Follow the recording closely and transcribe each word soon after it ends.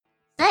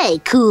Hey,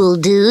 cool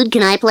dude,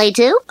 can I play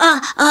too?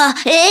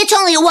 It's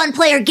only a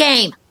one-player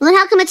game. Well, then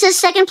how come it says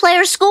second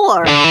player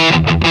score?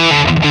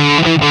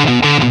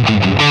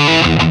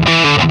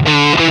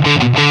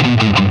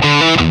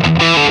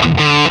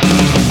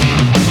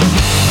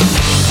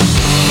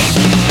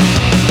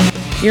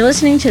 You're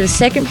listening to the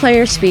Second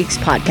Player Speaks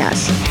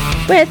podcast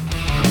with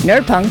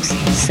Nerdpunk's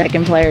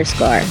Second Player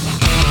Score.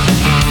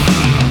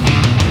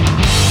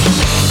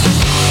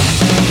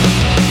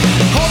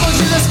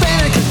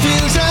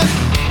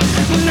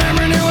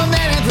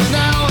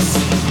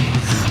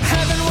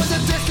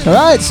 All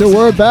right, so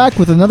we're back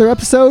with another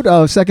episode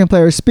of Second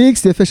Player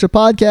Speaks, the official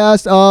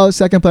podcast of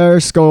Second Player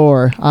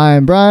Score.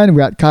 I'm Brian. We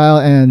got Kyle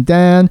and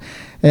Dan,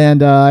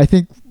 and I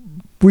think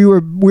we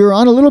were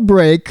on a little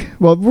break.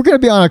 Well, we're going to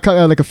be on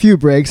a few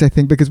breaks, I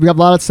think, because we have a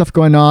lot of stuff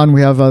going on.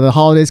 We have the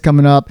holidays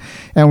coming up,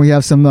 and we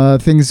have some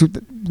things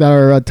that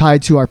are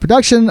tied to our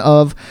production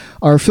of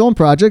our film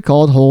project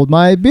called Hold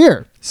My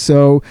Beer.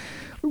 So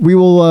we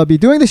will be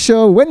doing the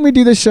show when we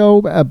do the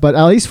show, but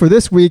at least for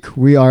this week,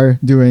 we are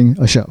doing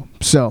a show.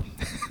 So,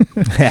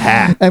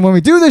 and when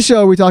we do the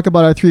show, we talk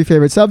about our three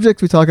favorite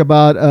subjects. We talk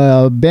about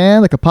a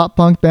band, like a pop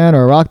punk band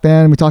or a rock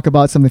band. We talk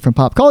about something from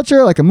pop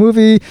culture, like a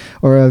movie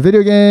or a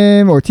video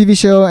game or TV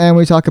show. And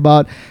we talk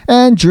about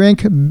and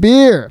drink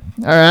beer.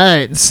 All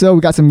right. So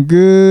we got some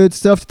good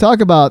stuff to talk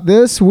about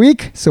this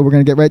week. So we're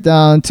going to get right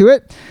down to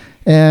it.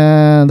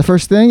 And the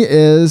first thing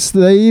is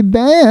the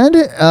band.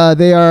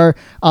 They are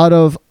out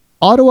of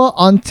Ottawa,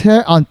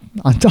 Ontario.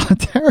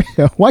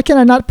 Why can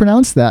I not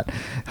pronounce that?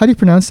 How do you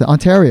pronounce that?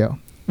 Ontario,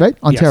 right?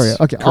 Ontario. Yes,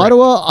 okay, correct.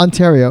 Ottawa,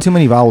 Ontario. Too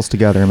many vowels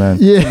together, man.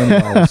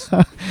 Yeah.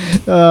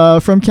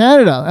 From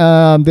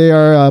Canada. They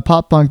are a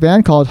pop punk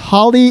band called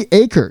Holly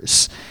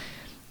Acres.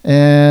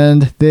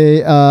 And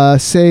they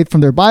say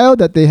from their bio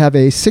that they have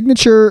a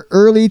signature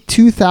early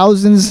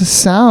 2000s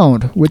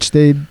sound, which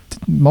they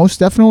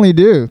most definitely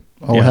do.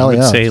 Oh, I hell would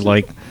yeah. say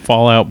like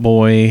Fall Out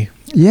Boy.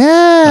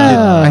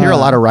 Yeah. I hear a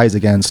lot of Rise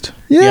Against.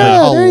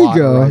 Yeah, a there you lot of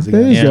go. Rising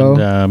There you and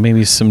go.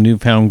 maybe some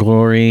Newfound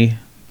Glory.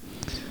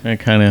 That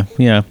kind of,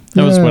 that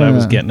was what I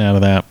was Yeah. getting out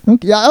of that.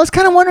 Okay. Yeah, I was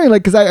kind of wondering,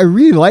 like, because I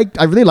really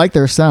liked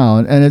their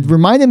sound, and it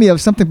reminded me of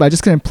something, but I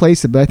just couldn't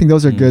place it. But I think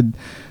those are good.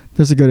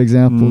 Those are good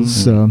examples.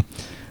 So,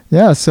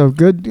 yeah. So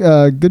good.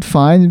 Good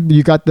find.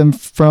 You got them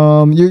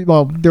from you.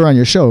 Well, they were on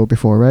your show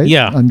before, right?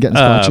 Yeah. On Getting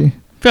Squatchy.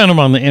 Found them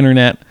on the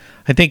internet.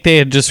 I think they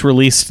had just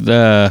released,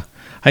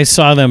 I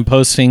saw them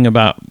posting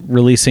about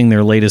releasing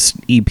their latest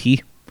EP.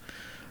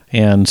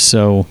 And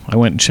so I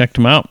went and checked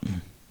them out.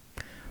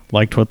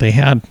 Liked what they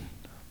had.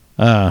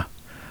 I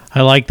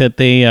like that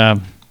they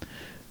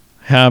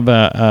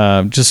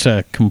have just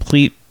a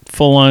complete,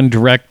 full-on,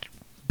 direct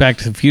Back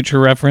to the Future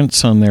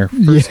reference on their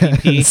first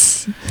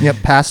Yes. Yep,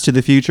 Past to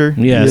the Future.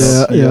 EP.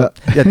 Yes. Yeah.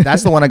 Yeah,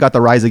 that's the one I got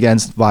the Rise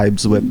Against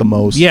vibes with the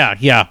most.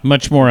 Yeah,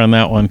 much more on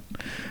that one.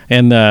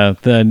 And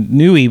the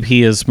new EP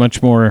is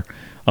much more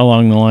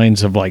along the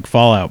lines of like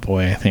Fall Out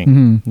Boy, I think.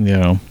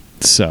 Mm-hmm.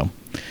 So.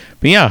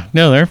 But yeah,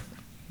 no, they're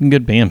a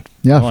good band.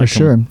 Yeah, I for like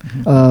sure. 'em.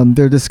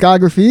 Their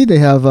discography, they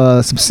have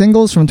some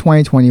singles from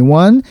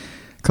 2021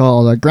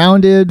 called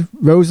Grounded,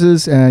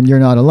 Roses, and You're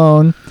Not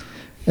Alone.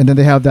 And then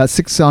they have that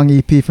 6-song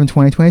EP from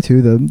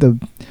 2022, the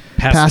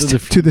Past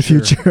to the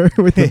Future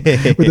with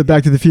the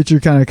Back to the Future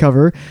kind of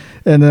cover.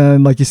 And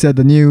then, like you said,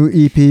 the new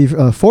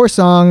EP, 4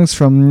 songs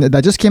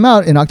that just came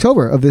out in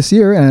October of this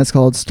year, and it's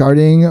called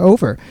Starting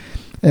Over.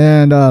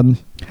 And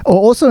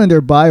also in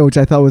their bio, which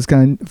I thought was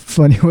kind of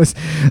funny, was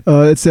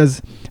it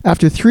says,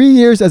 after 3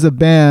 years as a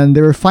band,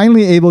 they were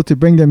finally able to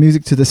bring their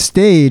music to the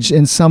stage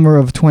in summer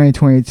of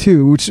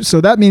 2022. So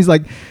that means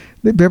like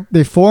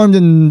they formed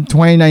in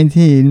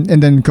 2019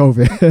 and then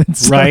COVID.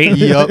 So, Right?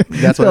 Yep,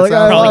 that's what They're it like,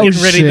 sounds Probably like.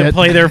 getting ready to shit.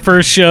 play their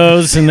first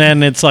shows, and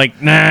then it's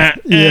like, nah.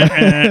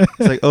 Yeah.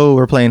 It's like, oh,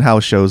 we're playing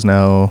house shows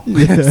now.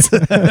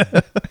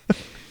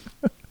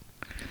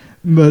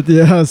 But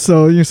yeah,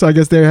 so I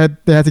guess they had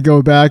to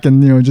go back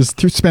and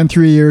just spend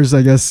 3 years,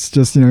 I guess,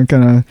 just kind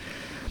of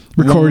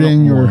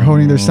recording or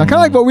honing their sound, kind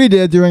of like what we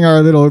did during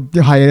our little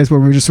hiatus where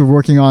we were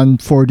working on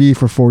 4D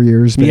for 4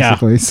 years, Yeah,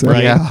 basically. So.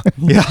 right.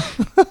 Yeah.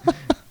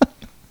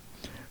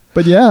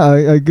 But yeah,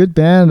 a good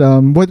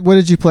band. What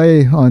did you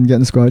play on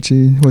Getting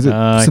Squatchy? Was it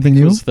I something think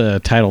new? It was the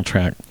title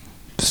track.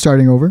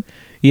 Starting Over?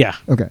 Yeah.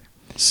 Okay.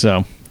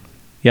 So,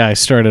 yeah, I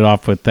started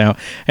off with that.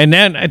 And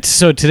then,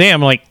 so today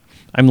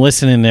I'm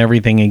listening to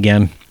everything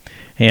again.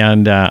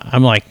 And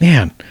I'm like,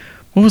 man,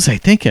 what was I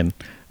thinking?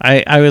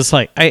 I was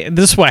like,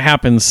 this is what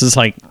happens is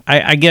like,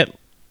 I get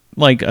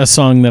like a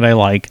song that I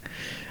like.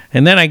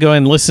 And then I go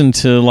and listen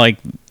to like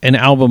an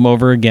album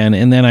over again.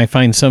 And then I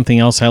find something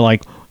else I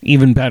like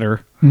even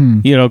better,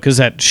 because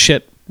that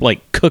shit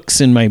like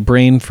cooks in my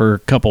brain for a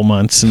couple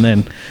months. And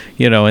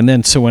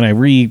then, so when I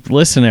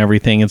re-listen to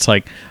everything, it's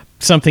like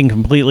something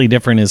completely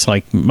different is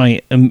like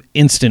my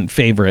instant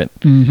favorite.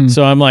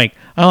 So I'm like,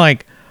 oh,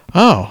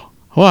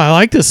 well, I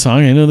like this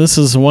song. I know this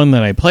is the one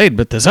that I played,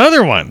 but this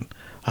other one,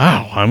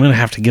 I'm going to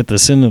have to get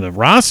this into the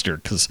roster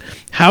because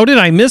how did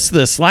I miss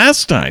this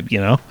last time?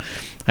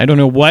 I don't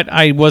know what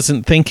I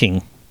wasn't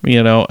thinking,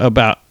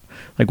 about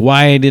like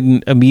why I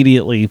didn't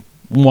immediately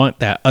want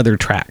that other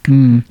track,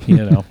 you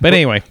know. But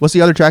anyway, What's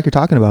the other track you're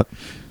talking about?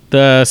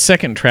 the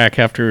second track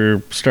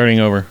after starting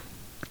over.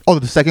 Oh,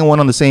 the second one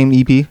on the same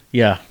EP?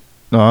 Yeah.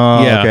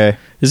 Oh, Yeah. okay.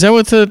 Is that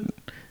what the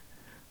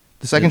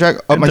The second track,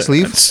 Up My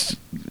Sleeve?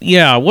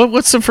 Yeah.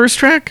 What's the first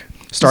track?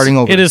 Starting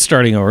Over. It is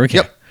Starting Over. Okay.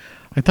 Yep.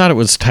 I thought it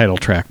was title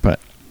track, but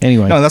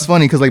anyway. No, that's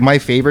funny because like my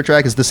favorite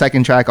track is the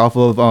second track off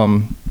of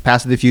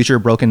Past to the Future,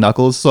 Broken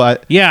Knuckles. So I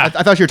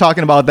thought you were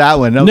talking about that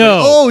one. I was No.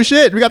 like, oh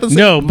shit, we got the same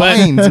no, but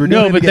minds. We're doing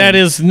no, it but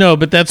again.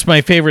 but that's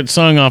my favorite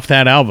song off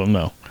that album,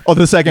 though. Oh,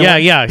 the second Yeah,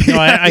 one. yeah, no,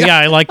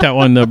 I like that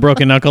one, the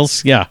Broken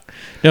Knuckles. Yeah,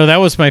 no, that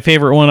was my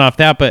favorite one off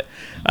that. But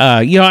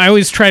you know, I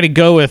always try to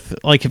go with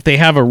like if they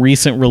have a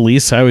recent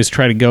release, I always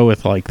try to go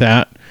with like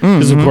that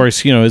because of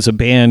course, you know, as a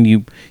band,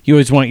 you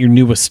always want your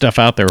newest stuff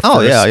out there. Oh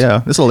first, yeah.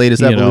 This is the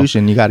latest you know.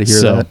 evolution. You got to hear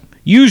So, that.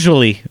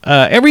 Usually,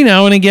 every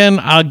now and again,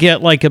 I'll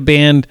get like a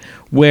band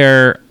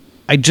where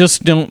I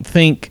just don't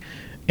think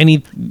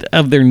any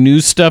of their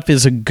new stuff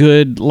is a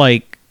good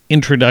like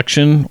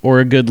introduction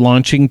or a good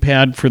launching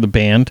pad for the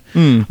band.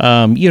 You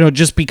know,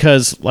 just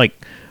because like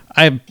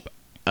I have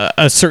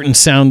a certain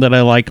sound that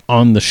I like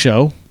on the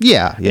show.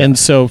 Yeah. And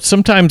so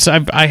sometimes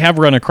I have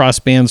run across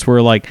bands where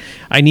like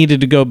I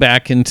needed to go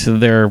back into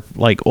their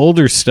like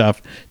older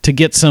stuff to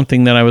get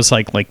something that I was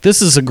like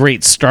this is a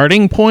great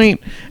starting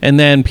point, and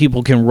then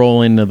people can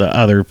roll into the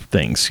other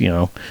things, you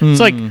know.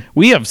 It's like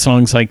we have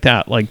songs like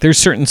that. Like there's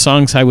certain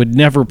songs I would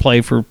never play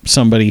for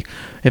somebody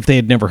if they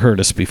had never heard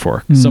us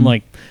before. So I'm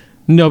like,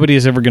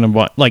 nobody's ever gonna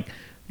want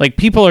like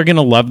people are going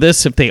to love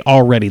this if they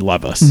already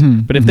love us.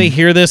 But if they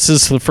hear this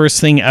as the first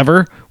thing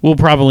ever, we'll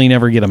probably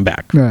never get them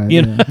back. Right,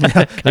 you know?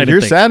 If you're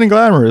sad and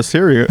glamorous,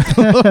 here you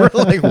We're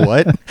like,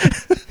 what?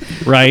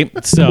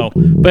 Right. So,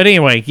 but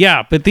anyway,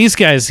 yeah, but these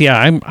guys,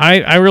 yeah,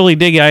 I really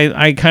dig it.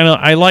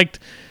 I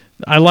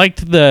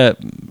liked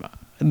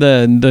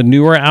the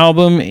newer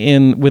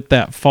album with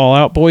that Fall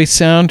Out Boy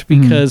sound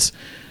because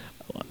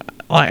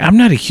I'm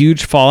not a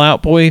huge Fall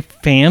Out Boy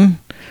fan,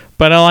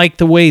 but I like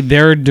the way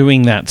they're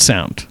doing that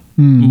sound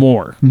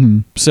more.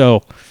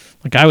 So,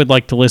 like, I would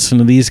like to listen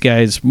to these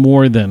guys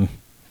more than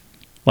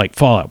like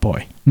Fall Out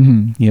Boy.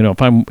 You know,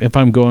 if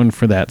I'm going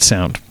for that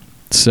sound.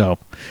 So,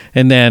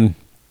 and then,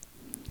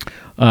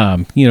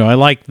 you know, I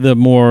like the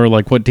more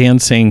like what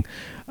Dan's saying.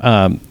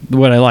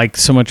 What I like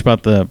so much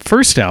about the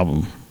first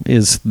album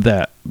is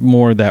that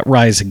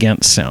Rise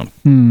Against sound.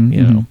 You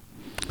know,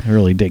 I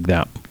really dig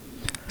that.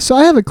 So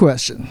I have a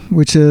question,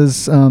 which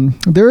is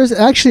there is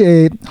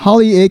actually a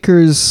Holly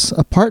Acres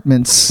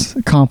apartments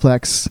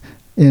complex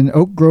in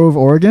Oak Grove,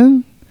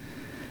 Oregon.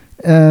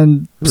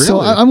 And so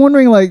Really? I'm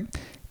wondering, like,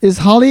 is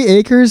Holly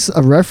Acres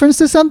a reference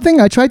to something?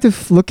 I tried to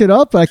look it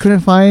up, but I couldn't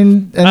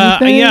find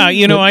anything. Yeah,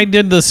 you know, But- I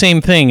did the same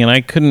thing, and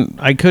I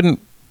couldn't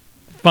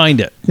find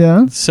it.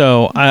 Yeah.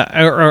 So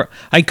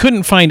I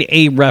couldn't find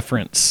a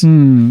reference.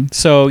 Hmm.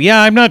 So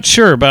yeah, I'm not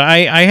sure, but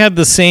I had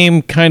the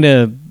same kind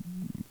of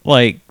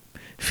like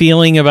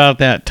feeling about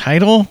that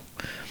title.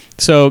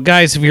 So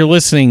guys, if you're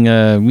listening,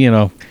 you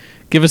know,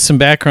 give us some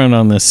background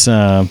on this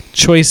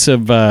choice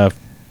of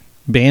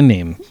band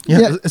name.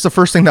 Yeah, it's the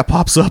first thing that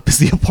pops up is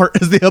the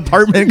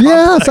apartment.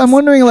 Yes, complex. I'm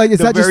wondering, like, is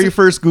The that very just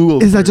first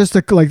Google? is that just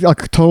a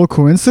total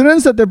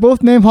coincidence that they're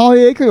both named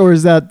Holly Acres, or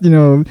is that, you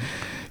know,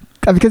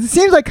 because it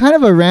seems like kind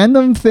of a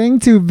random thing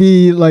to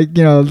be like,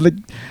 you know, like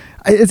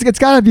it's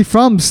got to be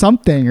from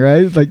something,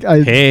 right? Like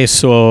Hey,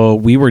 so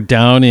we were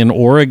down in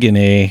Oregon,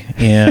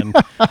 and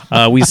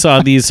we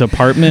saw these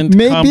apartment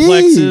Maybe.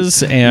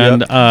 complexes,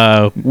 and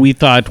we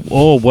thought,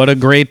 oh, what a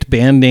great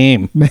band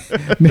name. maybe.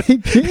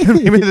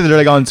 Maybe they're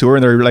like on tour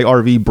and their like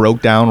RV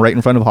broke down right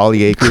in front of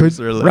Holly Acres.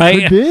 Could- Or,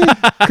 like, Right?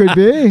 Could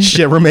be.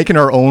 Shit, we're making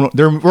our own.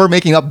 We're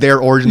making up their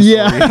origin story.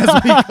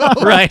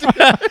 Yeah. Right.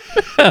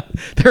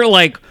 They're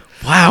like,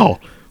 wow,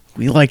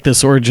 we like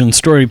this origin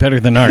story better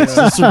than ours.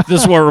 This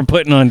is what we're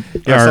putting on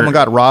Yeah, our someone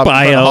got robbed in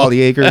front bio. of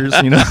Holly Acres.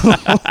 You know.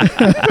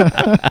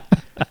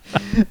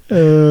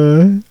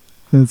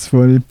 That's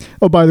funny.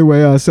 Oh, by the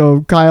way,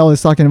 so Kyle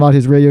is talking about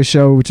his radio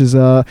show, which is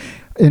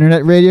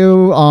internet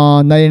radio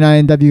on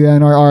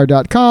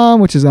 99WNRR.com,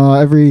 which is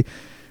every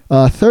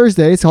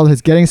Thursday. It's called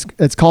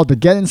the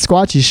Getting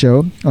Squatchy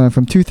Show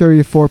from 2:30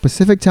 to 4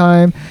 Pacific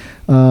time,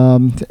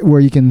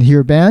 where you can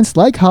hear bands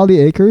like Holly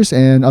Acres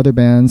and other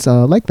bands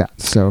like that.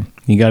 So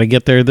You got to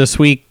get there this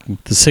week.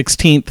 The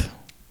 16th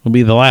will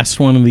be the last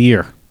one of the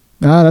year.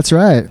 that's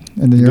right.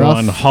 And then you're Go off.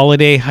 on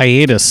holiday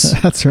hiatus.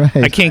 That's right.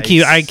 I can't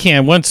keep. I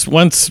can't. Once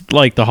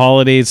like the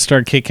holidays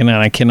start kicking in,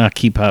 I cannot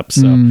keep up.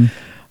 So,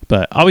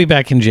 but I'll be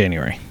back in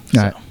January.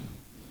 All right.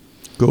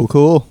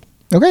 Cool.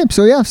 Okay,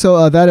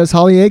 so that is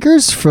Holly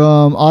Acres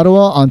from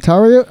Ottawa,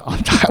 Ontario.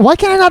 Why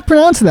can I not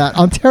pronounce that?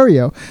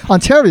 Ontario,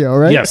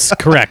 right? Yes,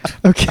 correct.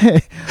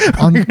 Okay.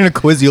 We're gonna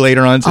quiz you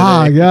later on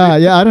today.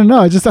 Yeah. I don't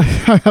know. I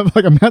have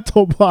like a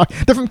mental block.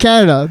 They're from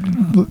Canada.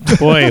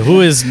 Boy,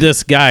 who is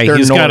this guy? They're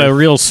He's got a north.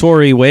 real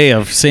sorry way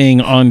of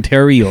saying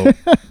Ontario.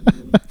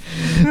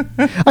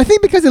 I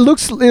think because it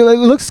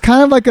looks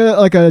kind of like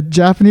a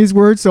Japanese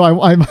word, so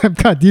I'm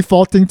kind of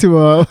defaulting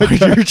to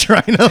You're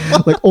trying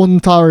to like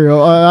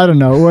Ontario. I don't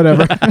know,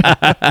 whatever.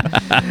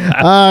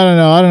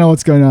 I don't know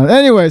what's going on.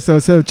 Anyway, so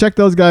check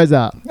those guys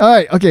out. All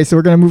right, okay, so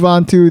we're gonna move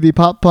on to the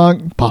pop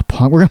punk.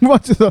 We're gonna move on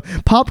to the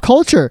pop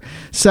culture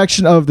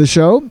section of the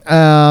show,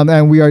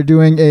 and we are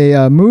doing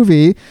a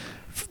movie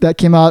that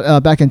came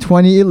out back in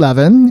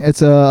 2011.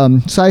 It's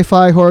a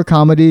sci-fi horror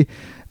comedy,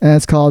 and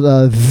it's called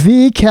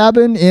The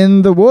Cabin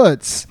in the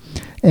Woods.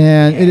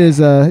 And it is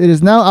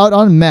now out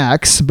on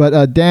Max,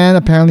 but Dan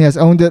apparently has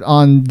owned it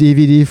on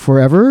DVD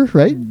forever,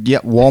 right? Yeah,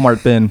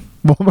 Walmart bin.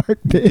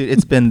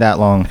 It's been that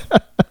long.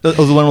 It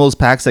was one of those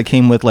packs that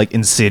came with like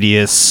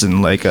Insidious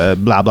and like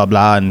blah blah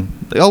blah and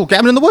like, oh,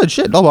 Cabin in the Woods,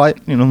 shit, all right,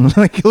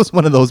 like it was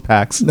one of those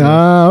packs.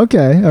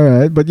 Okay, all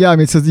right, but yeah, I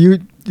mean, so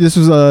this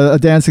was a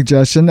Dan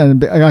suggestion,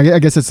 and I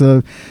guess it's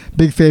a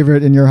big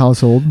favorite in your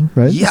household,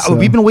 right? Yeah, so.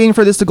 We've been waiting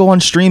for this to go on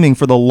streaming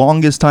for the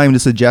longest time to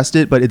suggest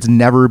it, but it's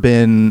never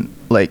been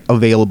like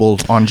available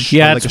on.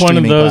 Yeah, it's one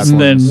of those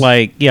that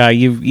like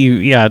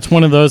it's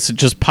one of those that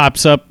just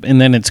pops up and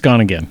then it's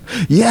gone again.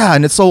 Yeah,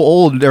 and it's so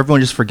old,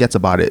 everyone just forgets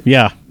about it.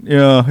 Yeah.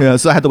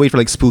 So I had to wait for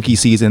like spooky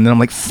season, and then I'm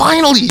like,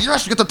 finally,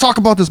 yes, we get to talk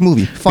about this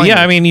movie. Finally.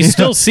 Yeah, I mean, you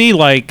still see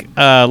like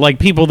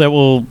people that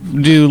will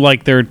do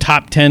like their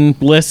top 10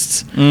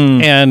 lists,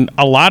 and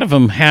a lot of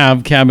them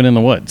have Cabin in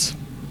the Woods.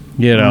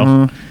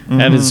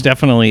 That is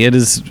definitely it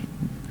is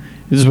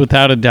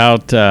without a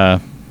doubt.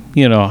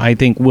 I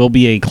think will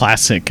be a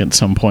classic at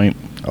some point.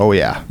 Oh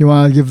yeah. You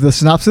want to give the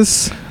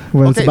synopsis?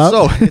 What it's about?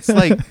 So it's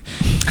like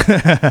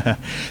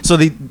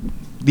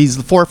these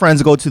four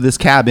friends go to this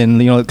cabin,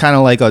 kind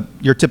of like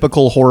your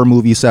typical horror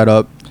movie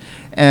setup.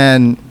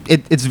 And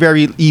it's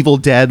very Evil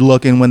Dead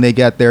looking when they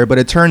get there. But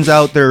it turns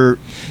out there's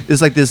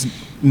like this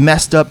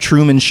messed up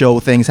Truman Show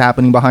things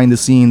happening behind the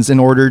scenes in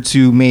order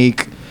to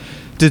like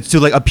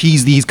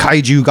appease these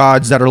kaiju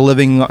gods that are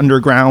living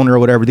underground or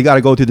whatever. They got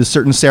to go through this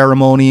certain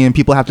ceremony and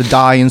people have to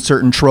die in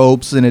certain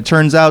tropes. And it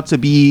turns out to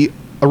be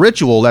a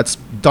ritual that's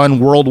done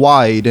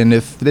worldwide. And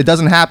if it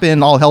doesn't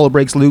happen, all hell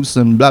breaks loose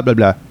and blah, blah,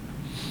 blah.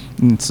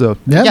 And so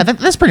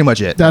that's pretty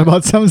much it. That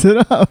about sums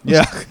it up.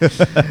 Yeah.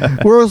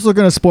 We're also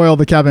going to spoil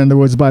The Cabin in the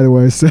Woods, by the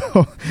way. So,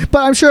 but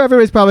I'm sure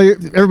everybody's probably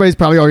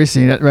already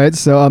seen it, right?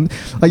 So,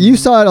 like you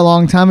saw it a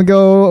long time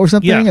ago or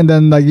something, and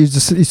then like you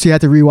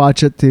had to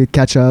rewatch it to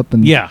catch up.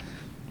 And yeah.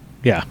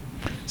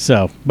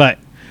 So, but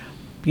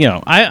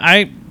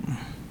I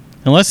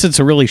unless it's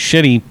a really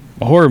shitty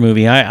horror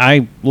movie,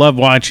 I love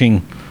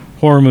watching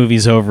horror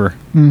movies over,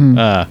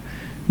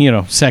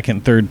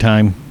 second, third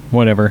time.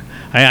 Whatever.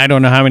 I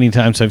don't know how many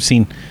times I've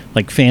seen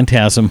like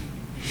Phantasm.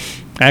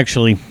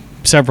 Actually,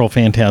 several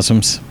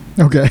Phantasms.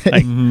 Okay.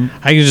 I can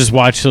just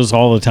watch those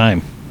all the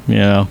time,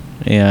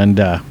 And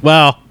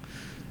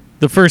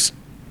the first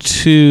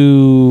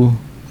two,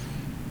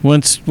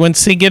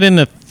 once they get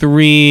into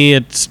 3,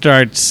 it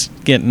starts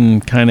getting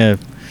kind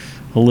of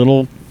a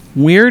little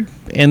weird,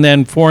 and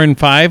then 4 and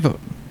 5.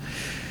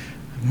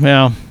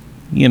 Well,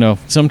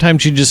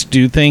 sometimes you just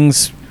do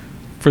things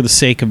for the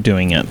sake of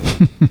doing it.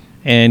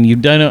 And you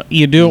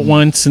do it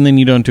once, and then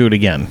you don't do it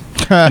again.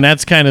 And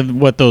that's kind of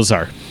what those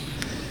are.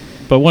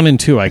 But 1 and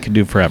 2 I could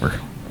do forever.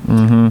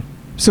 Mm-hmm.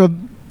 So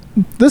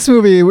this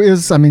movie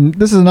this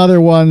is another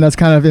one that's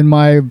kind of in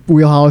my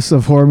wheelhouse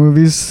of horror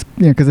movies,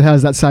 because it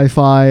has that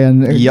sci-fi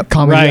and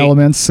comedy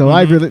elements. So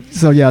that's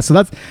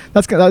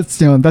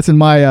in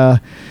my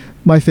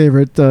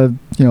favorite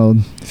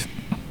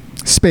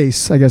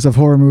space, I guess, of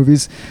horror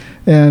movies.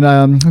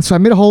 And so I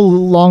made a whole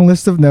long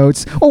list of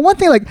notes. Oh, one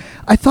thing, like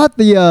I thought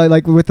the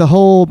like with the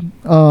whole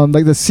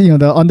like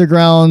the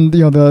underground,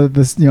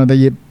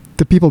 the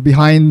people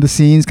behind the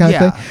scenes kind of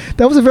thing.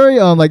 That was a very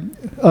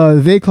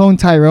They Clone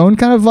Tyrone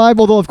kind of vibe.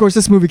 Although of course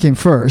this movie came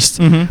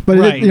first, but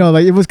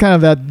it was kind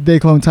of that They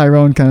Clone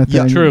Tyrone kind of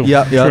thing. Yeah, true.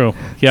 True.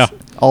 Yeah.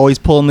 Always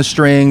pulling the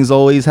strings.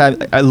 Always have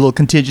little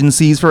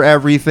contingencies for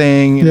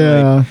everything.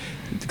 Yeah.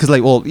 Because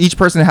each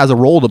person has a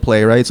role to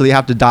play, right? So they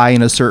have to die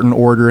in a certain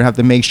order and have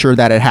to make sure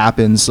that it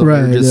happens. So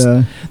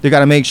they got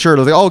to make sure.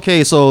 They're like,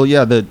 okay, so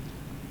yeah, the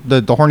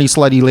horny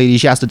slutty lady,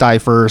 she has to die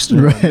first.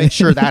 Make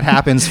sure that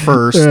happens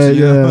first.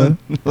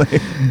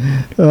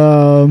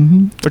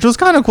 Which was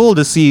kind of cool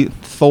to see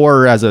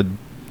Thor as a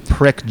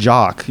prick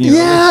jock. See,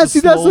 that's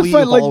the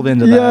fun.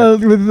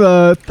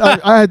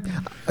 I had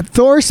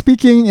Thor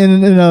speaking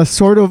in a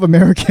sort of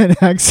American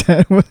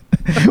accent was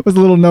a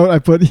little note I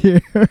put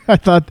here. I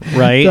thought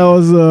that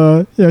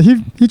was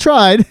he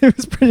tried. It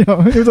was pretty.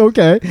 It was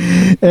okay.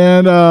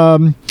 And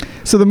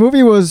so the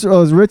movie was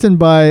written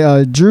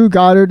by Drew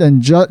Goddard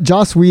and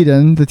Joss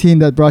Whedon, the team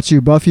that brought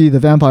you Buffy the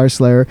Vampire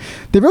Slayer.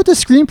 They wrote the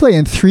screenplay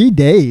in 3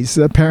 days,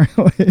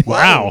 apparently.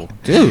 Wow,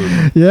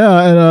 dude.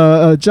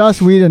 Yeah, and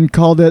Joss Whedon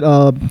called it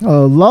a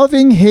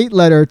loving hate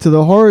letter to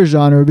the horror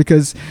genre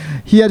because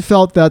he had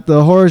felt that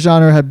the horror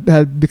genre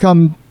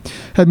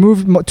had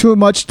moved too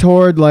much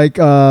toward like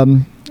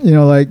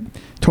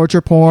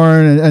torture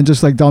porn and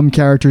just like dumb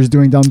characters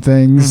doing dumb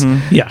things.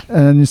 Yeah.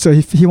 And so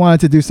he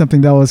wanted to do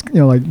something that was,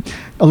 like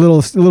a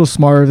little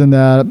smarter than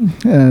that.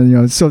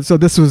 And so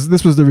this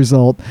was the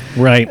result.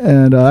 Right.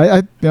 And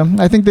I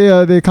think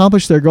they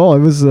accomplished their goal. It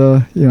was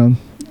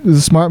it was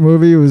a smart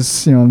movie. It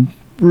was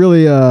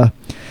really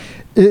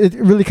it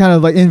really kind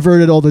of like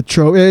inverted all the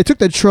trope. It took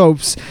the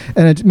tropes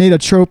and it made a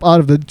trope out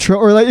of the trope,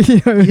 or like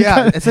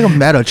Yeah, it's like a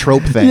meta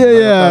trope thing.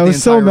 Yeah, it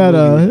was so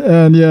meta, movie.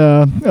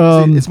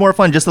 and It's more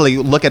fun just to like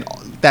look at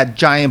that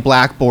giant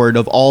blackboard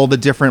of all the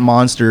different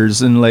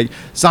monsters and like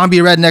zombie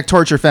redneck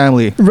torture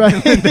family.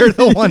 Right. They're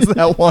the ones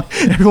that want.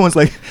 Everyone's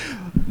like.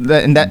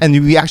 And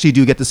we actually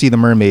do get to see the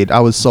mermaid. I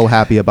was so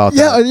happy about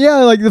that. Yeah,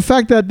 like the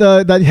fact that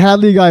that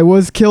Hadley guy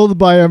was killed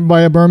by a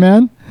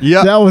merman.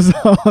 Yeah, that was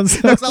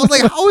awesome. I was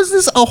like, how is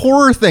this a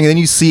horror thing? And then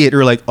you see it,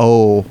 you're like,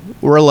 oh,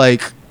 we're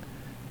like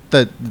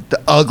the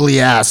ugly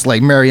ass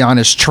like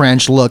Marianas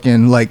Trench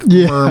looking like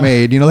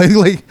mermaid.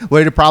 Like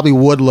what it probably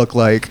would look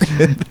like.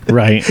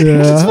 Right.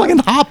 Yeah. Just fucking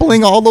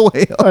hoppling all the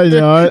way up. I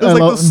know. It was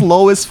like the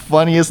slowest,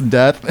 funniest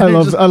death. I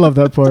love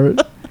that part.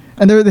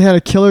 And they had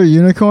a killer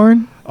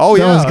unicorn. Oh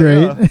that was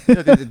great.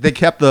 Yeah. They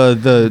kept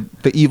the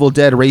Evil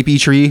Dead rapey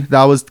tree.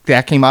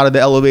 That came out of the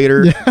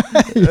elevator.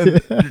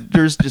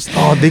 There's just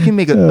they can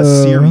make a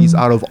series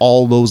out of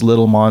all those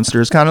little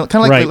monsters. Kind of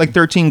like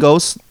 13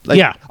 Ghosts.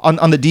 Like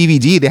on the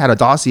DVD they had a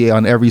dossier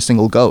on every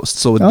single ghost.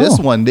 So with this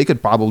one they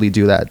could probably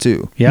do that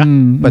too. Yeah.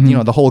 But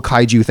the whole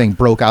kaiju thing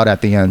broke out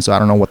at the end, so I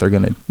don't know what they're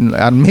gonna.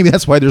 Maybe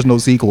that's why there's no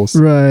sequels.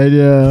 Right.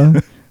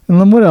 Yeah. And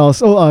then what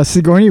else? Oh,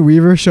 Sigourney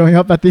Weaver showing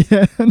up at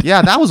the end.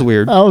 Yeah, that was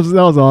weird. that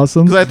was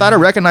awesome. Because I thought I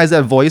recognized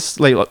that voice,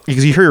 like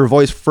because you hear her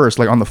voice first,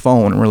 like on the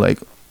phone, and we're like,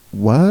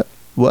 what?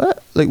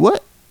 Like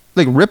what?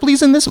 Like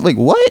Ripley's in this? Like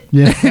what?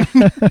 Yeah.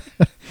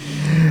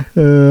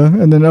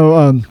 And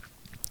then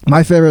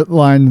my favorite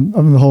line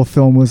of the whole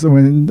film was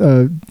when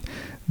the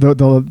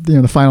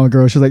final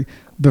girl, she's like,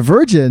 "The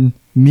Virgin,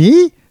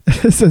 me?"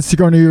 Since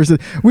Sigourney Weaver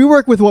said, "We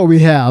work with what we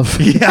have."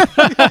 Yeah.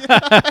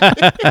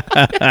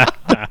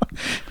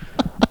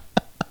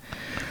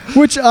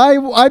 Which I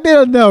made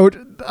a note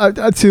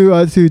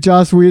to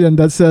Joss Whedon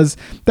that says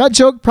that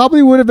joke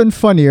probably would have been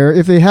funnier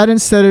if they hadn't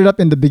set it up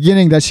in the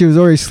beginning that she was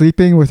already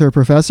sleeping with her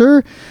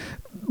professor,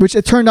 which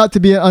it turned out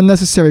to be an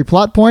unnecessary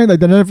plot point.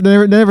 Like they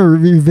never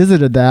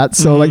revisited that.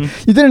 So like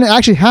you didn't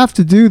actually have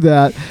to do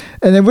that,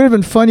 and it would have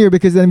been funnier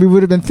because then we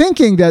would have been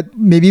thinking that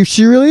maybe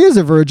she really is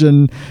a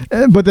virgin,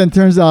 but then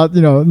turns out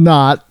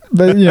not.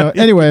 But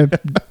anyway.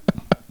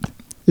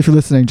 If you're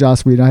listening,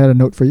 Joss Whedon, I had a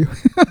note for you.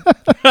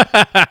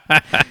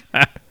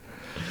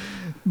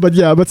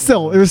 But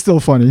still, it was still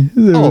funny.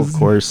 Of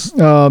course.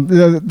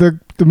 The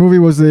movie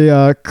was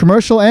a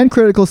commercial and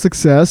critical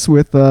success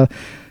with a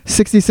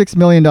 $66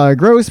 million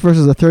gross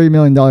versus a $30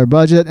 million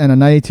budget and a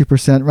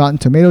 92% Rotten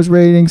Tomatoes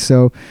rating.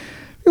 So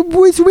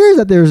it's weird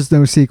that there's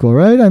no sequel,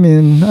 right? I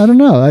mean, I don't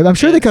know. I'm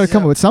sure they could have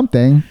come up with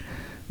something.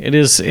 It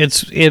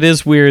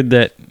is weird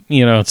that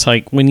it's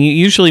like when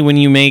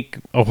you make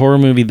a horror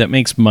movie that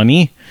makes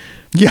money.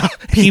 Yeah.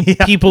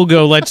 People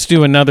go, let's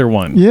do another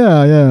one.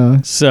 Yeah.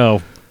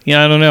 So,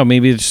 I don't know.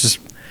 Maybe it just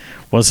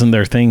wasn't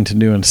their thing to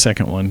do a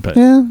second one, but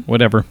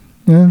whatever.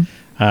 Yeah.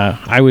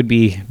 I would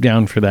be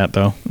down for that,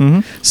 though.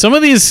 Mm-hmm. Some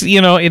of these,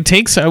 it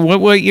takes...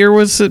 what year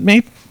was it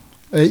made?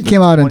 It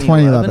came out in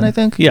 2011, I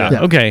think.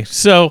 Yeah, okay.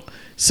 So,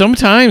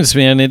 sometimes,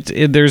 man,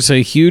 there's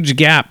a huge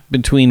gap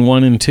between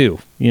 1 and 2,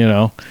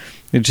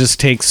 It just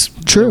takes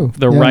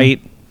the right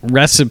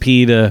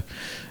recipe to...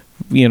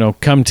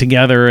 come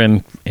together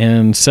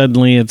and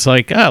suddenly it's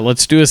like,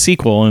 let's do a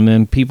sequel, and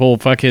then people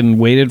fucking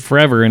waited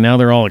forever and now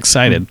they're all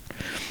excited.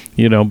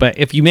 But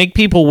if you make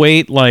people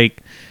wait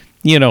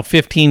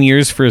 15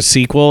 years for a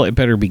sequel, it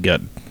better be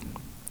good.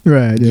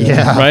 Right.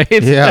 Yeah. Right?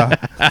 Yeah.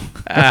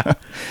 I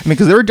mean,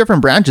 because there were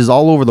different branches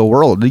all over the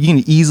world. You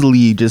can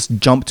easily just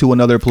jump to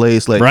another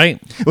place. Like, right.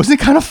 Wasn't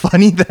it kind of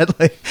funny that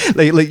like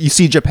you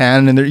see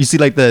Japan and you see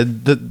like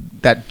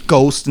that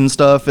ghost and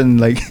stuff, and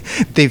like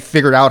they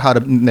figured out how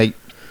to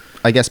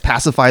I guess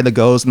pacify the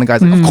ghost, and the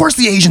guy's like, of course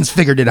the Asians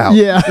figured it out.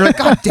 Yeah. You're like,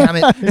 God damn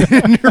it.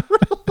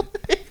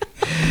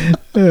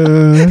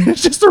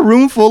 It's just a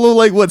room full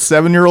of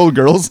 7-year-old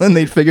girls, and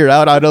they figured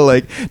out how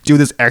to do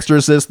this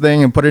exorcist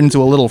thing and put it into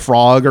a little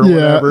frog or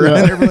whatever. Yeah.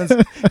 And everyone's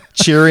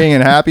cheering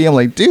and happy. I'm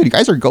like, dude, you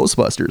guys are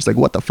Ghostbusters. Like,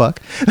 what the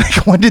fuck?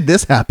 When did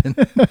this happen?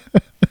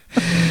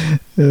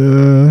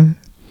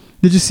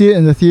 Did you see it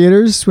in the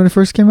theaters when it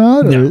first came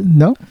out? Or?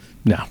 No,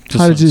 just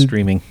on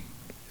streaming.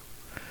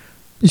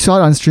 You saw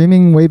it on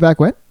streaming way back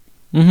when?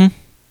 Mm-hmm.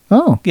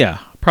 Oh. Yeah,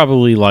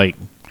 probably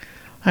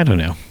I don't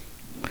know,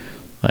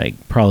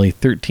 probably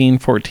 13,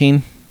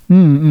 14.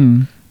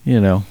 Mm-mm.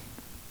 And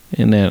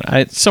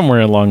then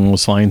somewhere along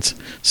those lines,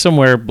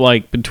 somewhere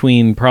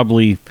between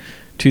probably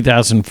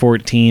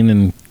 2014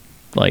 and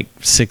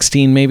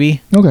 16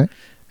 maybe. Okay.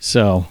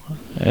 So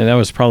that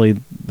was probably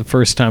the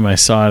first time I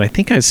saw it. I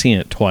think I've seen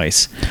it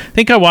twice. I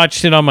think I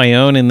watched it on my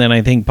own, and then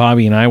I think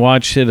Bobby and I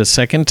watched it a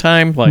second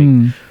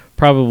time,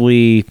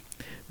 probably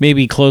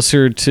maybe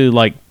closer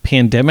to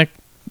pandemic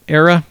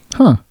era.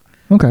 Huh.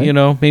 Okay. You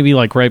know, maybe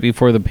like right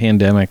before the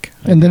pandemic.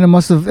 And then it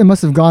must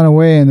have gone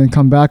away and then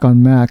come back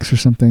on Max or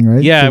something,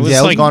 right? Yeah, it was it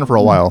was like gone for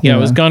a while. Yeah, it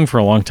was gone for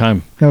a long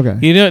time. Okay.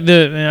 You know,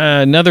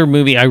 another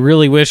movie I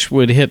really wish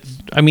would hit.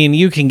 I mean,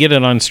 you can get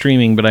it on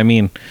streaming, but I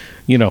mean,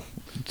 you know,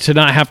 to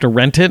not have to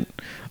rent it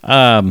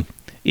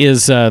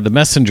is The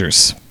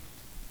Messengers.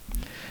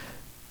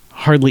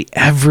 Hardly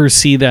ever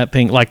see that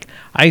thing. Like,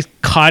 I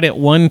caught it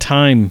one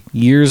time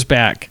years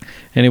back,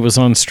 and it was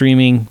on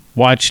streaming.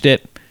 Watched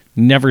it,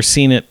 never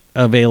seen it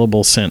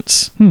available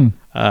since.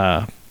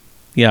 Yeah,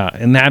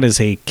 and that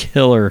is a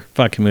killer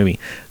fucking movie.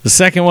 The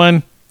second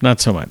one, not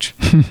so much.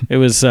 It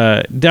was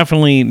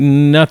definitely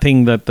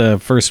nothing that the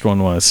first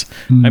one was.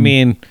 I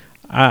mean,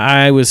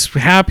 I was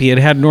happy it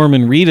had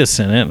Norman Reedus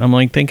in it. I'm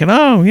like thinking,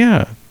 oh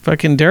yeah,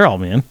 fucking Daryl,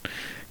 man,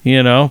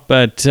 you know.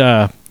 But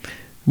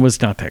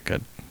was not that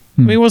good.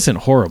 I mean, it wasn't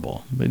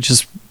horrible. It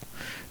just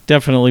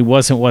definitely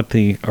wasn't what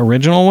the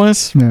original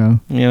was. Yeah.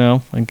 You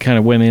know, I kind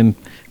of went in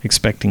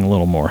expecting a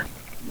little more.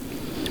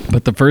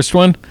 But the first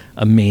one,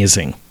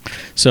 amazing.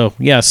 So,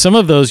 yeah, some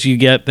of those you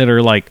get that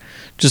are like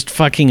just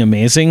fucking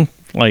amazing.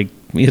 Like,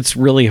 it's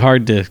really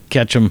hard to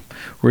catch them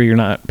where you're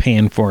not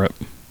paying for it,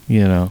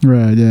 you know.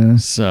 Right, yeah.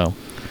 So,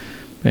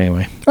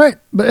 anyway. All right,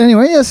 but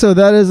anyway, yeah, so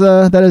that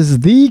is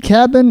The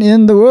Cabin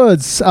in the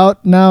Woods,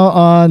 out now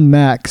on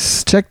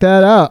Max. Check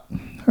that out.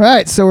 All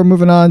right, so we're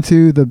moving on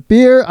to the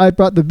beer. I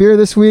brought the beer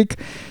this week.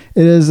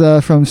 It is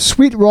from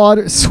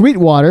Sweetwater.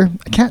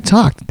 I can't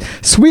talk.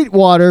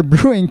 Sweetwater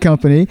Brewing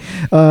Company.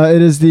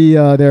 It is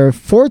their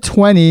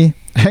 420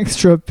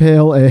 Extra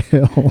Pale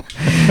Ale.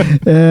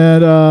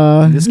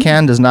 And This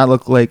can does not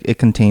look like it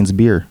contains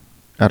beer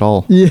at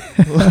all. yeah,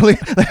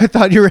 I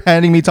thought you were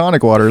handing me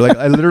tonic water. Like,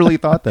 I literally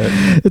thought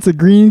that. it's a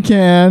green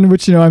can,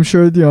 which, you know, I'm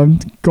sure, you know, I'm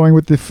going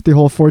with the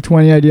whole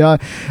 420 idea.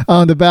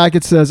 On the back,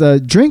 it says,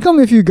 drink them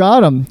if you got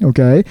them.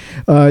 Okay.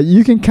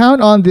 You can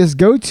count on this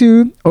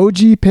go-to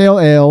OG Pale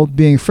Ale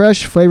being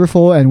fresh,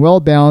 flavorful, and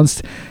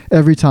well-balanced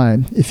every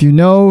time. If you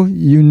know,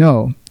 you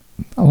know.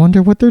 I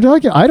wonder what they're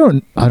talking. I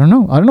don't know. I don't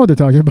know what they're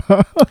talking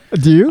about.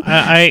 Do you?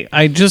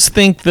 I just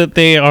think that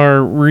they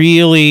are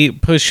really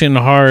pushing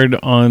hard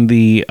on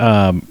the,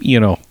 you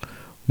know,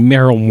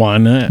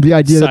 marijuana. The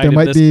idea that side there of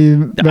might this.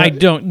 be. I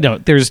don't know.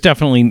 There's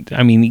definitely,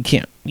 I mean,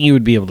 you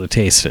would be able to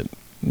taste it,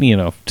 you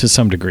know, to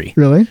some degree.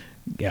 Really?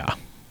 Yeah.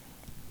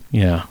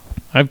 Yeah.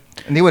 And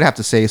they would have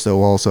to say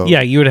so also.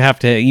 Yeah, they would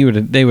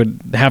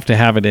have to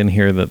have it in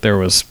here that there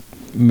was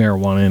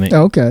marijuana in it.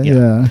 Okay.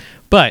 Yeah.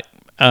 But,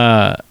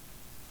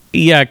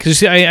 yeah,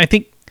 because I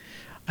think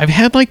I've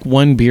had like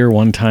one beer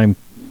one time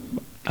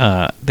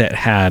that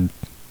had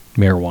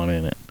marijuana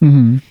in it.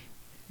 Mm-hmm.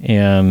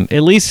 And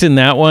at least in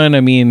that one,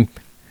 I mean,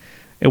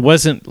 it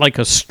wasn't like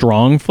a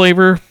strong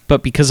flavor,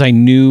 but because I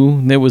knew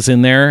it was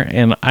in there,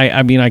 and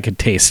I mean, I could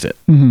taste it.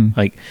 Mm-hmm.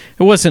 Like,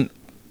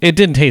 it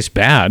didn't taste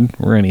bad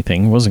or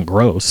anything. It wasn't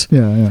gross.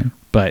 Yeah. Yeah.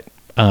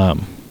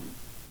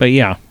 But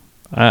yeah,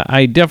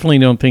 I definitely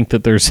don't think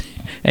that there's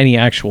any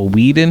actual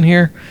weed in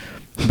here.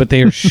 But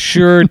they are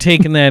sure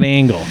taking that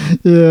angle.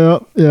 Yeah,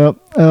 yeah.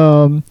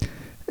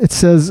 It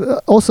says,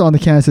 also on the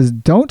can, it says,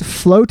 don't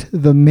float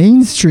the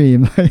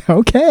mainstream.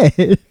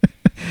 Okay.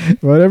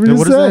 Whatever you say.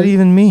 What does that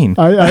even mean?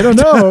 I don't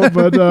know,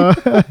 but...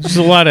 There's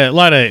a lot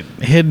of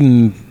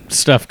hidden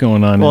stuff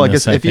going on. Well, in I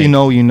guess this, if you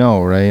know, you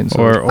know, right?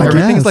 So Or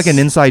everything's like an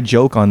inside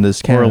joke on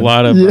this can. or a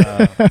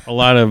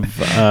lot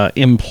of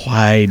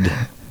implied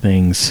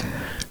things.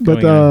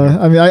 But going on here.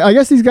 I mean, I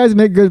guess these guys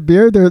make good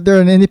beer.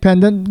 They're an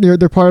independent.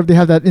 They're part of. They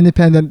have that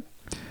independent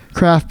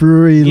craft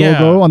brewery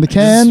Yeah. logo on the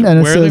can, and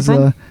it Where are they says.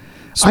 from?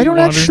 I don't Sweetwater?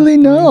 actually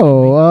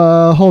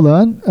know. Hold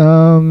on.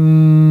 I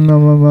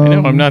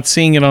know I'm not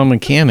seeing it on the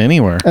can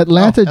anywhere.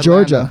 Atlanta, Atlanta.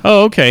 Georgia.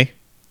 Oh, okay.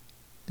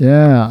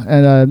 Yeah,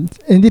 and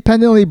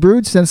independently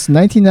brewed since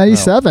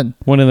 1997.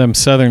 One of them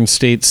southern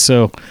states,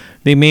 so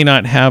they may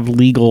not have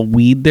legal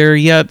weed there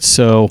yet.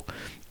 So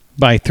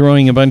by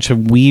throwing a bunch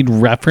of weed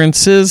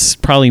references,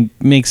 probably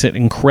makes it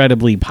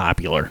incredibly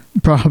popular.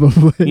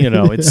 Probably. You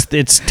know, it's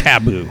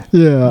taboo.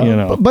 Yeah. you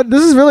know. But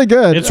this is really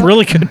good. It's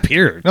really good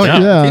beer. No,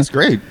 Yeah. it tastes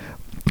great.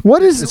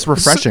 What is It's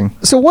refreshing.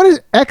 So what is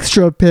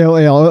extra pale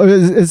ale?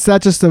 Is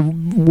that just a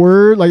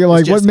word? Like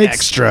what just makes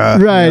extra.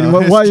 Right. You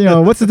know? What you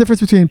know? What's the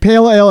difference between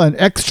pale ale and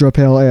extra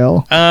pale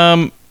ale?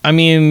 I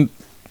mean,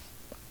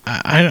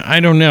 I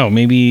don't know.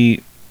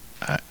 Maybe,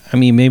 I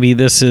mean, maybe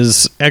this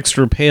is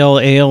extra pale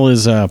ale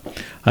is a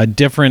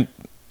different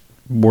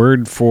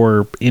word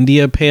for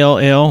India pale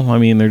ale. I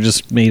mean, they're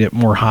just made it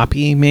more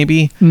hoppy.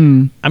 Maybe.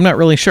 I'm not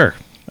really sure.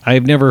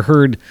 I've never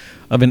heard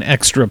of an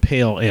extra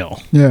pale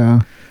ale.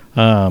 Yeah.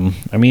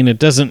 I mean, it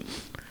doesn't.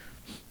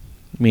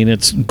 I mean,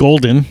 it's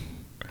golden,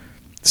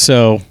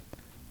 so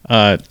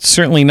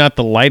certainly not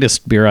the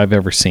lightest beer I've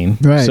ever seen.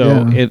 Right,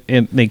 So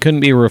yeah. they couldn't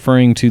be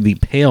referring to the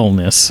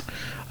paleness.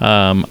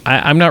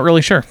 I'm not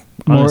really sure,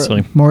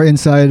 honestly. More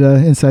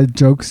inside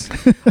jokes.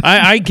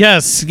 I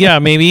guess, yeah,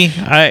 maybe.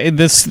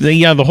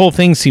 The whole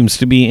thing seems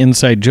to be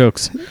inside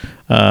jokes.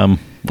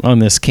 On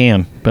this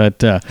can,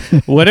 but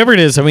whatever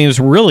it is, I mean, it's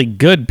really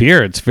good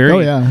beer. It's very Oh,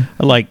 yeah.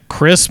 like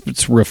crisp.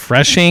 It's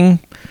refreshing.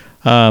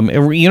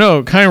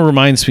 It kind of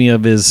reminds me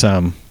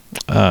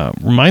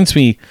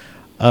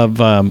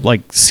of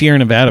like Sierra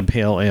Nevada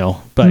Pale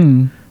Ale,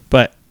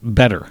 but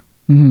better.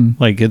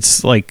 Like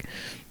it's like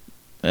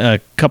a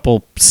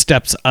couple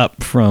steps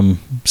up from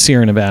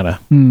Sierra Nevada,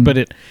 but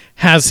it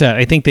has that.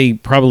 I think they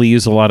probably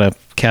use a lot of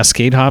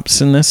Cascade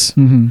hops in this.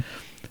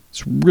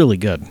 It's really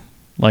good.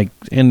 Like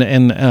and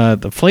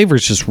the flavor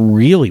is just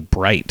really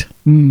bright.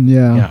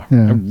 Yeah.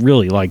 I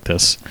really like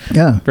this.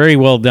 Yeah. Very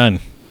well done,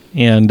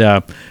 and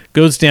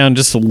goes down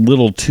just a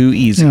little too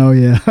easy. Oh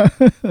yeah.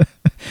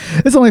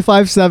 It's only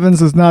 5.7,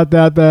 so it's not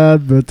that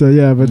bad. But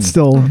but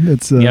still,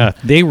 it's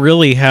They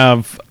really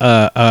have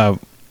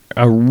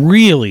a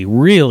really,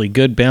 really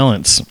good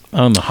balance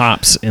on the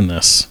hops in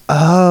this.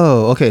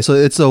 Oh, okay. So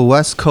it's a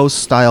West Coast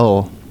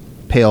style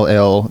pale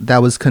ale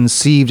that was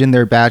conceived in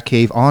their bat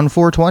cave on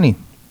 420.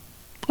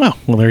 Oh,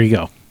 well, there you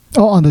go.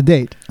 Oh, on the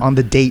date. On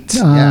the date,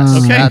 yes.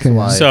 Okay. That's Okay.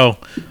 why. So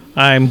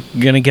I'm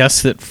going to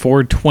guess that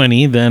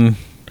 420 then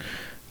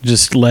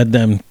just led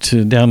them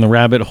down the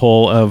rabbit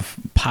hole of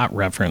pot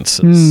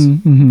references.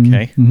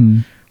 Okay.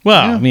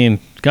 Well, I mean,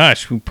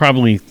 gosh,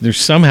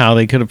 somehow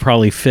they could have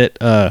probably fit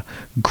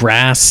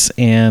grass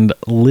and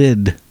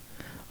lid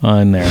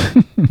on there.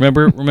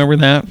 Remember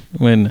that?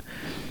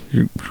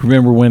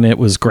 Remember when it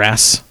was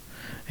grass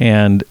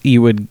and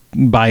you would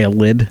buy a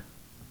lid?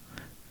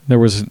 There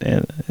was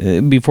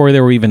before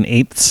there were even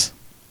eighths.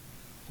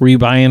 Were you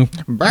buying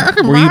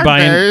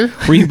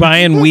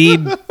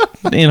weed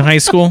in high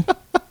school?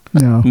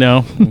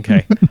 No.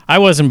 Okay. I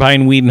wasn't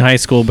buying weed in high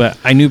school, but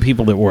I knew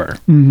people that were.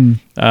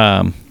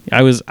 I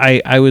was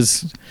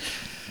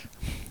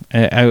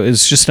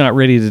just not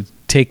ready to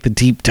take the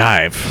deep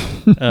dive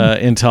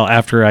until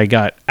after I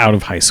got out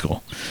of high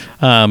school.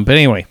 But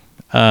anyway,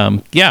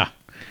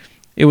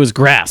 it was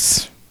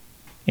grass,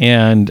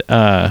 and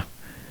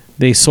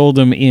they sold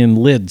them in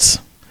lids.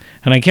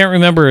 And I can't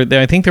remember.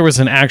 I think there was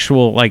an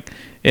actual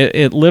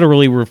it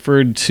literally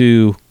referred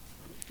to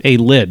a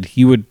lid.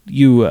 You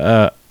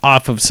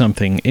off of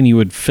something, and you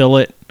would fill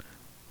it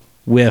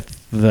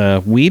with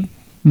the weed.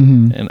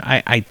 And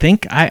I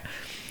think I'd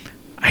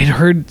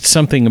heard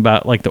something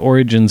about like the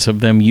origins of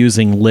them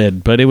using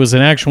lid, but it was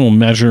an actual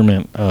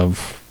measurement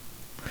of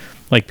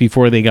like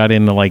before they got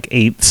into like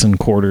eighths and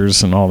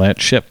quarters and all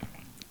that shit.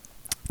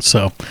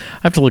 So I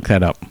have to look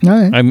that up. All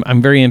right.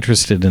 I'm very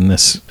interested in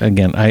this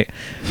again. I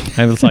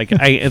was like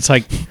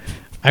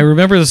I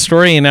remember the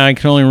story, and now I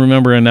can only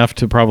remember enough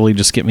to probably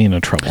just get me into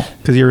trouble.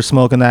 Because you were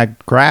smoking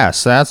that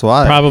grass, that's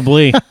why.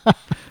 Probably.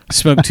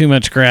 Smoked too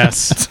much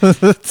grass. All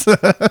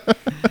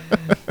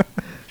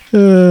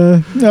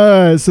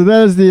right, so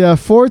that is the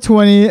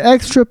 420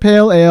 Extra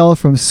Pale Ale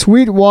from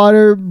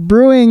Sweetwater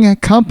Brewing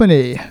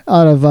Company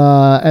out of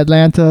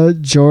Atlanta,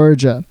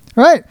 Georgia.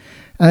 All right,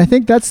 and I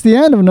think that's the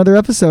end of another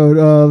episode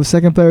of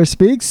Second Player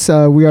Speaks.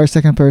 We are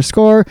Second Player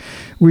Score.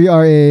 We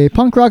are a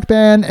punk rock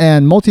band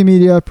and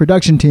multimedia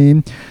production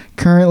team.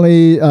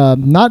 Currently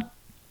not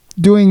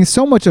doing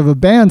so much of a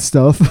band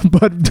stuff,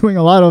 but doing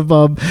a lot of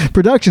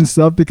production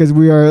stuff because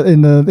we are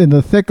in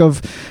the thick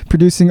of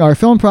producing our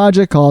film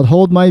project called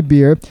Hold My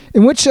Beer,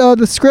 in which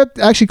the script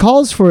actually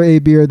calls for a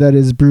beer that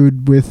is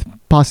brewed with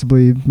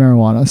possibly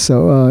marijuana.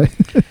 So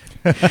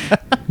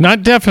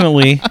not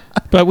definitely,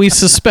 but we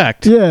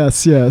suspect.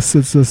 Yes,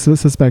 it's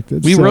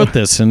suspected. We wrote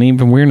this, and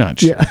even we're not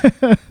sure.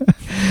 Yeah.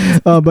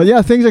 But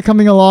yeah, things are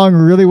coming along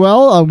really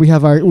well. We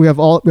have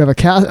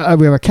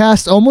a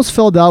cast almost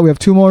filled out. We have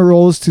 2 more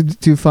roles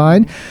to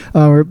find.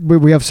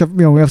 We have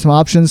some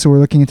options, so we're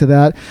looking into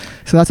that.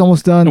 So that's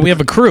almost done. And we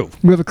have a crew.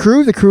 We have a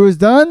crew. The crew is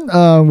done.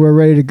 We're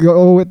ready to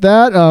go with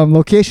that.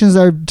 Locations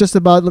are just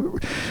about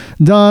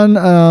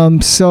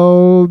done.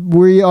 So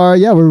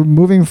we're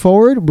moving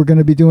forward. We're going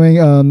to be doing.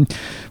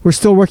 We're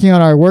still working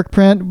on our work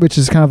print, which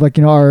is kind of like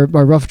our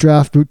rough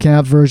draft boot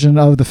camp version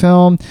of the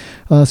film.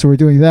 So we're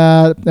doing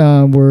that.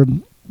 We're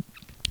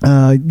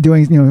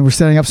we're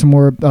setting up some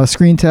more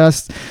screen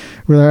tests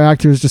with our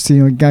actors just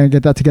to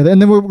get that together.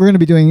 And then we're going to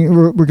be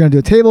we're going to do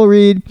a table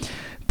read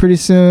pretty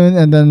soon,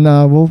 and then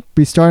we'll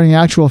be starting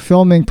actual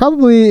filming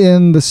probably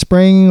in the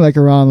spring, like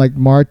around like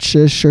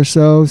March-ish or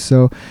so.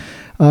 So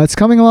it's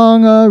coming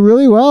along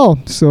really well.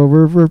 So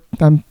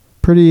I'm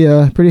pretty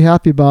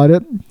happy about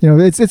it.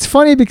 It's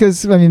funny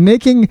because I mean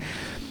making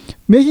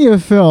a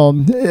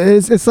film,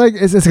 it's like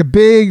a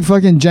big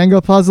fucking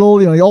Jenga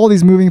puzzle. Like all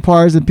these moving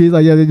parts and pieces.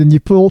 Then you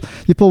pull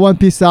one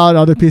piece out,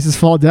 other pieces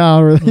fall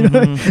down, or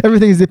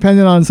everything is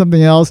dependent on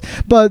something else.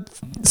 But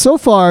so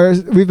far,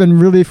 we've been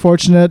really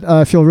fortunate.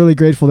 I feel really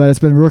grateful that it's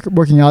been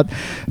working out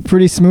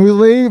pretty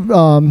smoothly.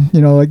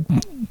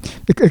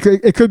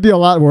 It could be a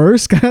lot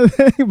worse, kind of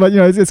thing, but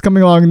it's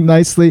coming along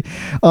nicely.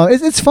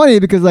 It's funny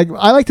because I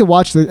like to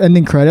watch the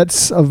ending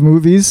credits of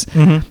movies,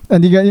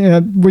 and you get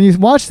when you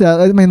watch that,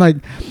 I mean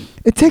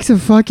it takes a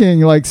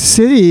fucking like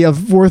city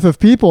worth of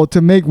people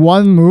to make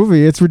one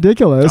movie. It's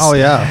ridiculous. Oh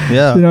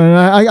yeah. You know,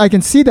 and I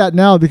can see that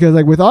now because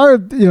like with our,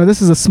 you know,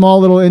 this is a small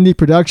little indie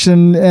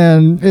production,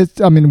 and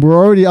I mean, we're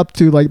already up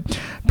to like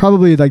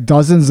probably like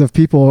dozens of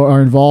people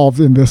are involved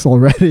in this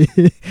already.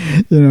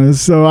 You know,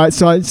 so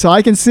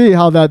I can see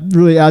how that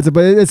really adds up.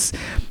 But it's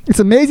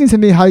amazing to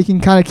me how you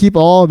can kind of keep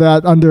all of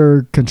that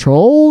under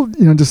control.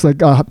 You know, just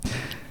like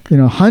you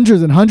know,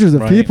 hundreds and hundreds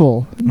of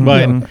people.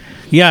 But you know.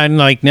 yeah, and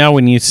like now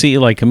when you see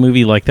like a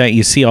movie like that,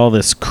 you see all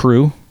this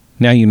crew.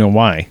 Now you know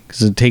why,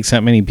 because it takes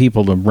that many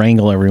people to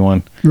wrangle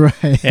everyone.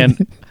 Right.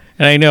 And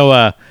I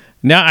know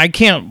now I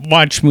can't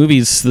watch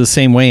movies the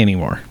same way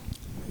anymore.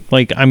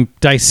 Like I'm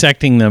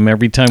dissecting them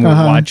every time we're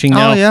watching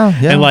now. Oh yeah.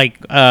 And like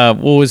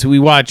we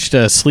watched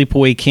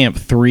Sleepaway Camp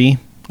 3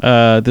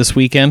 this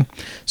weekend.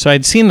 So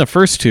I'd seen the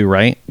first two,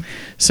 right?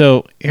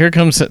 So here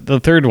comes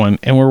the third one,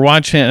 and we're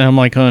watching it, and I'm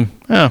like going,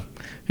 oh,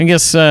 I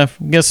guess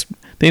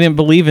they didn't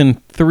believe in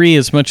 3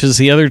 as much as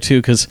the other two,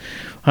 because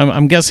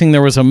I'm guessing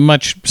there was a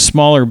much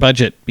smaller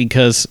budget,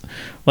 because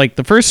like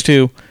the first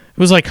two, it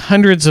was like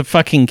hundreds of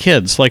fucking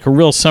kids, like a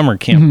real summer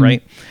camp,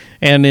 right?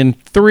 And in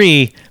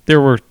 3,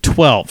 there were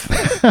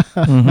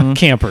 12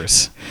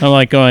 campers. I'm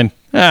like going,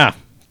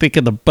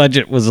 thinking the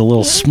budget was a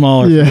little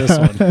smaller for this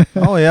one.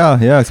 Oh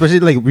yeah. Especially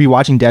like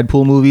rewatching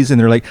Deadpool movies, and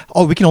they're like,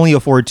 oh, we can only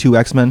afford 2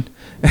 X-Men.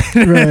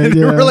 Right,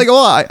 yeah. We're like,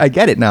 oh, I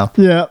get it now.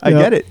 Yeah, I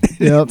get it.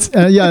 Yeah,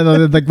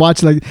 like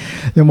watching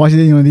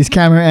these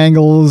camera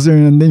angles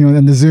and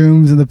and the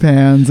zooms and the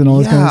pans and all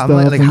this kind of stuff.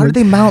 I'm like, how did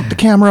they mount the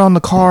camera on the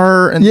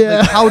car? And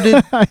like, how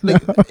did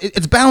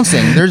it's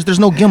bouncing? There's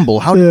no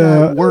gimbal. How did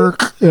that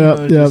work?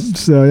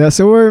 Yeah.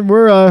 So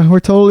we're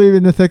totally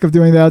in the thick of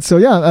doing that. So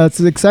yeah, it's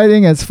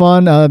exciting. It's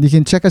fun. You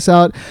can check us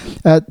out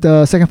at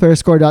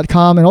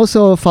secondplayerscore.com, and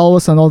also follow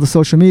us on all the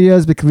social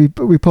medias, because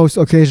we post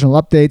occasional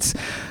updates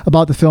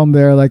about the film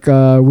there. Like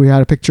we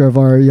had a picture of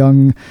our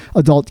young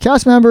adult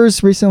cast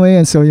members recently,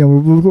 and so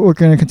we're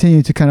going to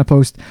continue to kind of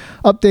post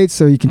updates,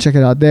 so you can check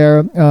it out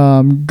there.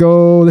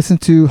 Go listen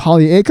to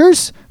Holly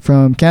Akers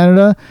from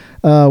Canada,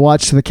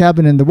 watch The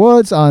Cabin in the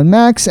Woods on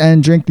Max,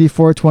 and drink the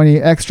 420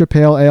 Extra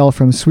Pale Ale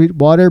from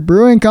Sweetwater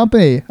Brewing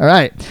Company. All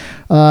right,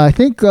 I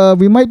think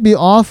we might be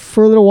off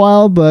for a little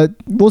while, but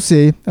we'll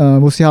see.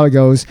 We'll see how it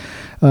goes.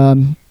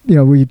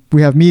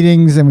 We have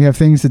meetings and we have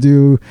things to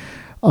do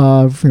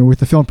with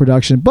the film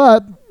production,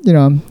 but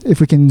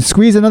if we can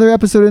squeeze another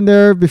episode in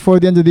there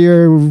before the end of the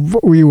year,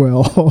 we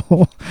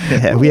will.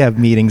 Yeah, we have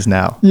meetings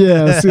now.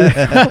 Yes,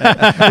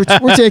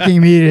 we're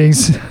taking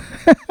meetings.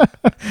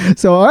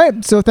 So, all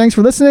right. So, thanks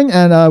for listening,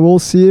 and we'll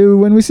see you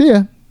when we see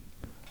you.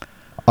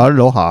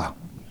 Aloha.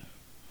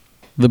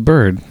 The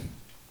bird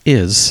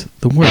is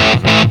the word.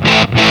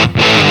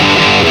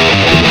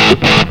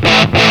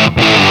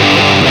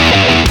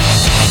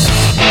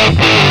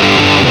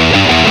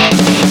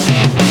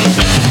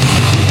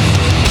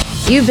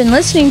 You've been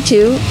listening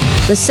to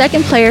the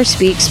Second Player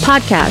Speaks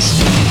podcast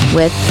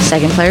with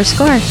Second Player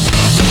Score. Don't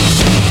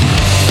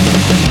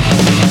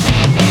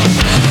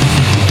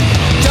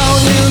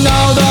you know